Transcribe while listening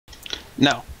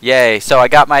No. Yay! So I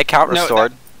got my account No,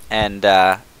 restored, and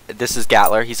this is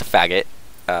Gatler. He's a faggot.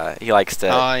 He likes to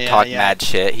talk mad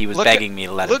shit. He was begging me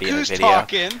to let him be in the video.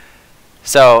 Talking.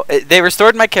 So they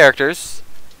restored my characters.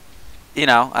 You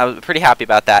know, I was pretty happy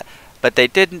about that. But they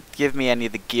didn't give me any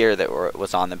of the gear that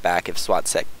was on the back if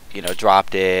Swatsec, you know,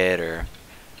 dropped it or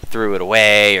threw it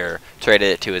away or traded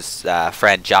it to his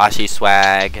friend Joshy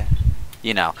Swag.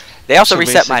 You know, they also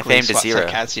reset my fame to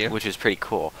 0, which was pretty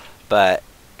cool. But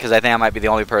because I think I might be the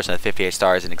only person with 58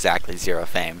 stars and exactly 0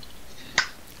 fame.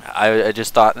 I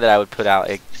just thought that I would put out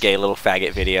a gay little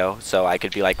faggot video so I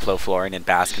could be like Flo Florin and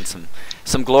bask in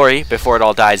some glory before it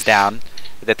all dies down.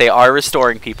 That they are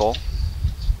restoring people.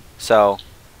 So,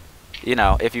 you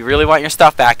know, if you really want your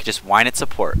stuff back, just whine at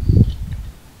support.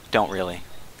 Don't really.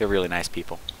 They're really nice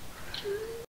people.